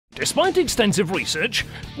Despite extensive research,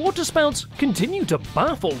 waterspouts continue to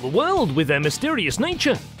baffle the world with their mysterious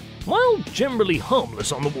nature. While generally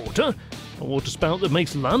harmless on the water, a waterspout that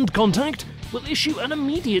makes land contact will issue an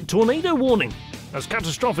immediate tornado warning, as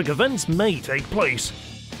catastrophic events may take place.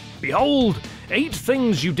 Behold, 8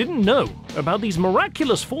 things you didn't know about these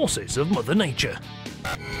miraculous forces of Mother Nature.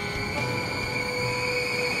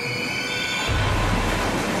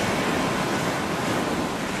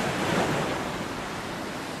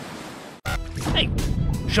 8.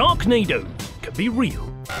 Sharknados can be real.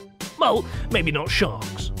 Well, maybe not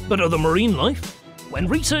sharks, but other marine life. When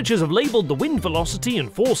researchers have labelled the wind velocity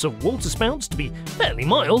and force of waterspouts to be fairly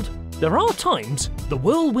mild, there are times the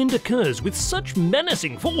whirlwind occurs with such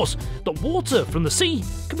menacing force that water from the sea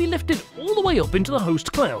can be lifted all the way up into the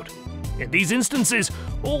host cloud. In these instances,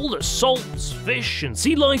 all the salts, fish and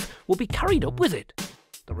sea life will be carried up with it.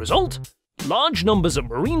 The result? Large numbers of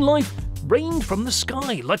marine life rained from the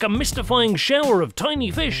sky like a mystifying shower of tiny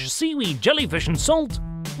fish, seaweed, jellyfish and salt.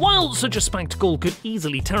 While such a spectacle could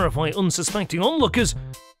easily terrify unsuspecting onlookers,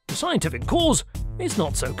 the scientific cause is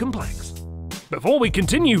not so complex. Before we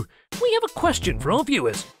continue, we have a question for our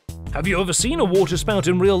viewers. Have you ever seen a waterspout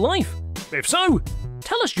in real life? If so,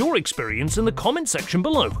 tell us your experience in the comment section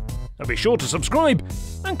below. And be sure to subscribe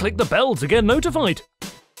and click the bell to get notified.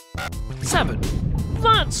 7.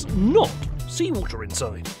 That's not seawater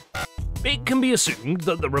inside. It can be assumed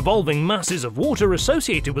that the revolving masses of water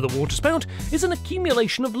associated with a waterspout is an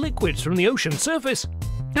accumulation of liquids from the ocean surface.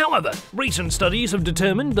 However, recent studies have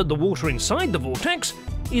determined that the water inside the vortex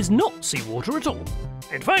is not seawater at all.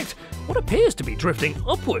 In fact, what appears to be drifting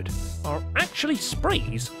upward are actually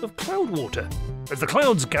sprays of cloud water. As the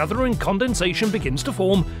clouds gather and condensation begins to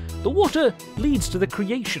form, the water leads to the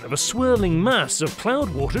creation of a swirling mass of cloud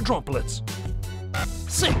water droplets.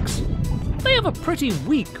 6. They have a pretty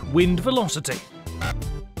weak wind velocity.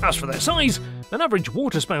 As for their size, an average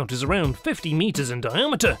waterspout is around 50 meters in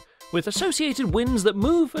diameter, with associated winds that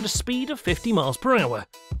move at a speed of 50 miles per hour.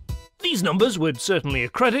 These numbers would certainly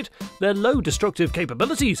accredit their low destructive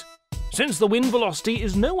capabilities, since the wind velocity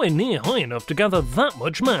is nowhere near high enough to gather that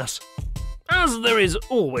much mass. As there is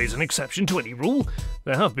always an exception to any rule,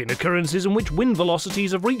 there have been occurrences in which wind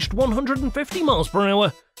velocities have reached 150 miles per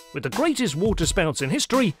hour, with the greatest waterspouts in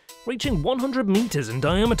history reaching 100 meters in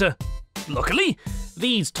diameter. Luckily,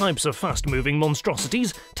 these types of fast-moving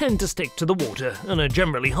monstrosities tend to stick to the water and are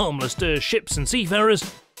generally harmless to ships and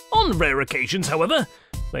seafarers. On rare occasions, however,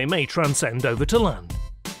 they may transcend over to land.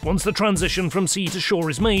 Once the transition from sea to shore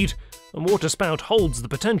is made, a waterspout holds the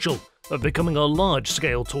potential of becoming a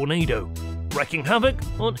large-scale tornado, wreaking havoc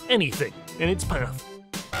on anything in its path.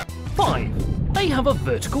 5. They have a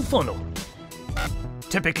vertical funnel.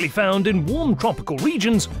 Typically found in warm tropical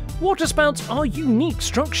regions, waterspouts are unique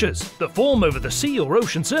structures that form over the sea or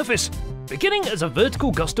ocean surface. Beginning as a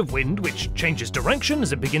vertical gust of wind which changes direction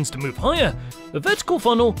as it begins to move higher, the vertical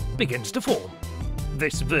funnel begins to form.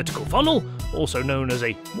 This vertical funnel, also known as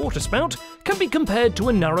a waterspout, can be compared to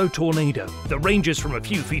a narrow tornado that ranges from a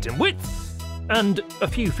few feet in width and a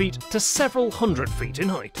few feet to several hundred feet in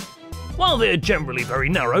height. While they're generally very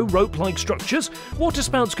narrow, rope-like structures,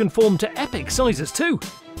 waterspouts can form to epic sizes too.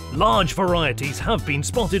 Large varieties have been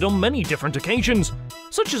spotted on many different occasions,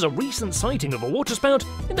 such as a recent sighting of a waterspout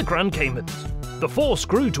in the Grand Caymans. The force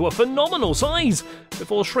grew to a phenomenal size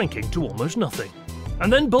before shrinking to almost nothing,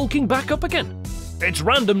 and then bulking back up again. Its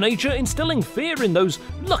random nature instilling fear in those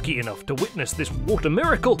lucky enough to witness this water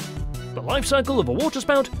miracle. The life cycle of a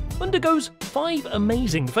waterspout undergoes 5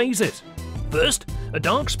 amazing phases. First, a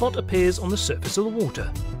dark spot appears on the surface of the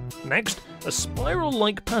water. Next, a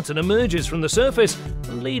spiral-like pattern emerges from the surface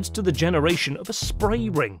and leads to the generation of a spray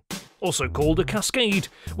ring, also called a cascade,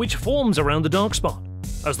 which forms around the dark spot.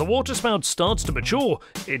 As the waterspout starts to mature,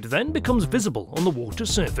 it then becomes visible on the water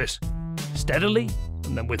surface. Steadily,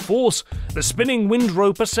 and then with force, the spinning wind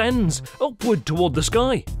rope ascends upward toward the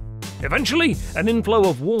sky. Eventually, an inflow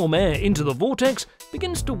of warm air into the vortex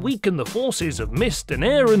begins to weaken the forces of mist and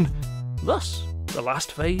air, and thus, the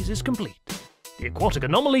last phase is complete. The aquatic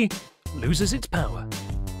anomaly loses its power.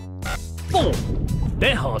 4.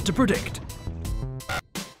 They're hard to predict.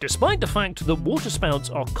 Despite the fact that waterspouts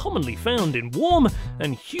are commonly found in warm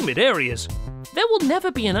and humid areas, there will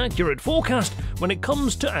never be an accurate forecast when it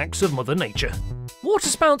comes to acts of Mother Nature.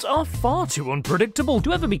 Waterspouts are far too unpredictable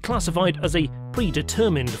to ever be classified as a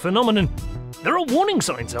predetermined phenomenon. There are warning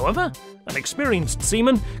signs, however. An experienced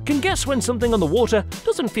seaman can guess when something on the water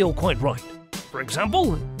doesn't feel quite right. For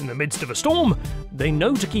example, in the midst of a storm, they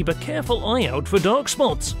know to keep a careful eye out for dark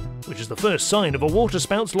spots, which is the first sign of a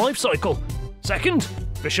waterspout's life cycle. Second,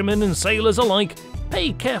 fishermen and sailors alike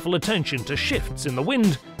pay careful attention to shifts in the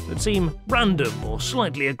wind that seem random or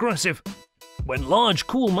slightly aggressive. When large,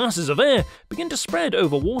 cool masses of air begin to spread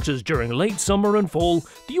over waters during late summer and fall,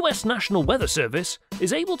 the US National Weather Service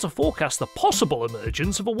is able to forecast the possible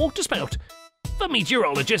emergence of a waterspout. For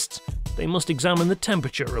meteorologists, they must examine the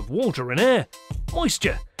temperature of water and air,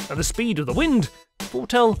 moisture, and the speed of the wind to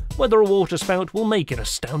foretell whether a waterspout will make an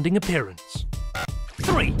astounding appearance.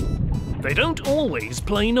 3. They don't always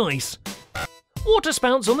play nice.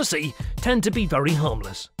 Waterspouts on the sea tend to be very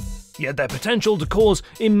harmless, yet their potential to cause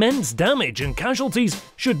immense damage and casualties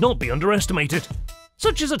should not be underestimated.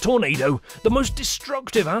 Such as a tornado, the most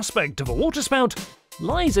destructive aspect of a waterspout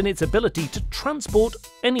lies in its ability to transport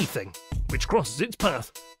anything which crosses its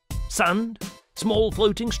path. Sand, small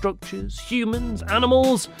floating structures, humans,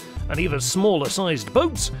 animals, and even smaller-sized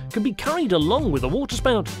boats can be carried along with a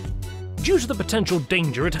waterspout. Due to the potential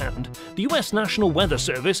danger at hand, the US National Weather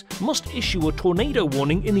Service must issue a tornado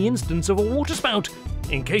warning in the instance of a waterspout,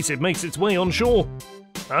 in case it makes its way on shore.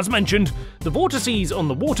 As mentioned, the vortices on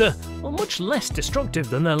the water are much less destructive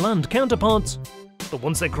than their land counterparts, but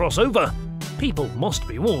once they cross over, people must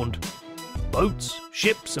be warned. Boats,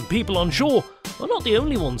 ships, and people on shore are not the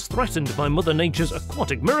only ones threatened by Mother Nature's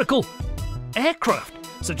aquatic miracle. Aircraft,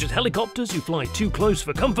 such as helicopters who fly too close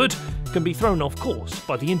for comfort, can be thrown off course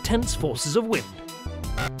by the intense forces of wind.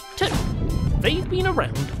 2. They've been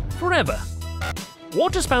around forever.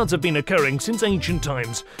 Waterspouts have been occurring since ancient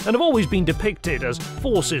times and have always been depicted as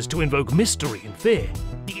forces to invoke mystery and fear.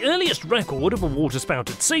 The earliest record of a waterspout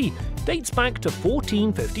at sea dates back to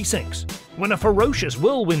 1456, when a ferocious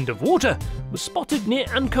whirlwind of water was spotted near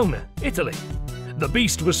Ancona, Italy. The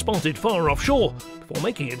beast was spotted far offshore before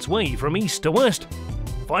making its way from east to west.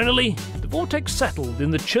 Finally, the vortex settled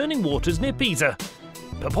in the churning waters near Pisa.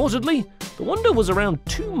 Purportedly, the wonder was around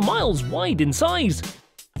 2 miles wide in size.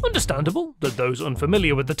 Understandable that those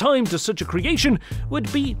unfamiliar with the time to such a creation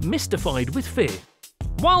would be mystified with fear.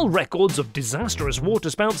 While records of disastrous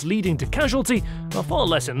waterspouts leading to casualty are far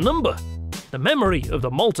less in number, the memory of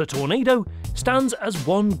the Malta tornado stands as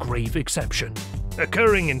one grave exception.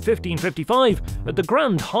 Occurring in 1555 at the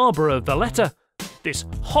Grand Harbour of Valletta, this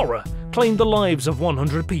horror claimed the lives of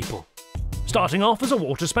 100 people. Starting off as a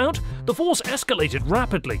waterspout, the force escalated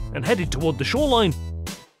rapidly and headed toward the shoreline.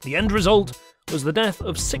 The end result was the death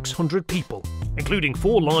of 600 people, including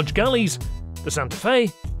 4 large galleys, the Santa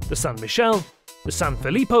Fe, the San Michele, the San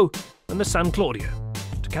Filippo, and the San Claudio,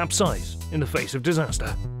 to capsize in the face of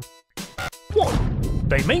disaster. 1.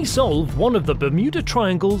 They may solve one of the Bermuda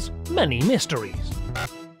Triangle's many mysteries.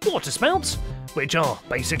 Waterspouts, which are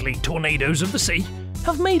basically tornadoes of the sea,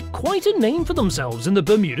 have made quite a name for themselves in the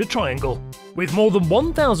Bermuda Triangle. With more than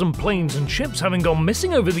 1,000 planes and ships having gone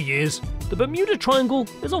missing over the years, the Bermuda Triangle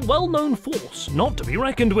is a well-known force not to be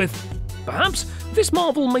reckoned with. Perhaps this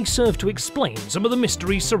marvel may serve to explain some of the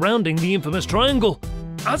mysteries surrounding the infamous triangle,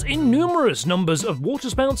 as innumerable numbers of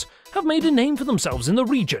waterspouts have made a name for themselves in the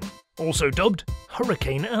region, also dubbed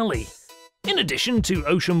Hurricane Alley. In addition to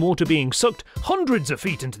ocean water being sucked hundreds of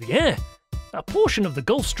feet into the air, a portion of the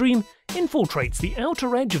Gulf Stream infiltrates the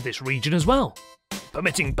outer edge of this region as well.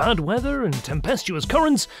 Permitting bad weather and tempestuous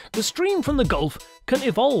currents, the stream from the Gulf can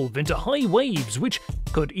evolve into high waves which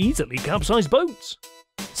could easily capsize boats.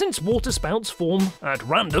 Since waterspouts form at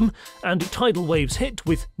random and tidal waves hit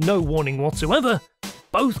with no warning whatsoever,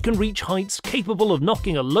 both can reach heights capable of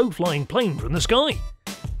knocking a low-flying plane from the sky.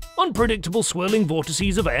 Unpredictable swirling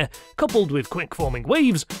vortices of air coupled with quick-forming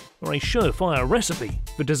waves are a surefire recipe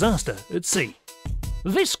for disaster at sea.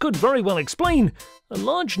 This could very well explain a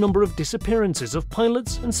large number of disappearances of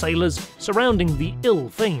pilots and sailors surrounding the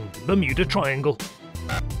ill-famed Bermuda Triangle.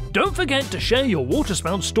 Don't forget to share your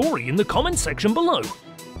waterspout story in the comments section below.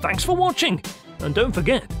 Thanks for watching, and don't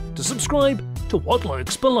forget to subscribe to What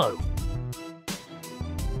Lurks Below.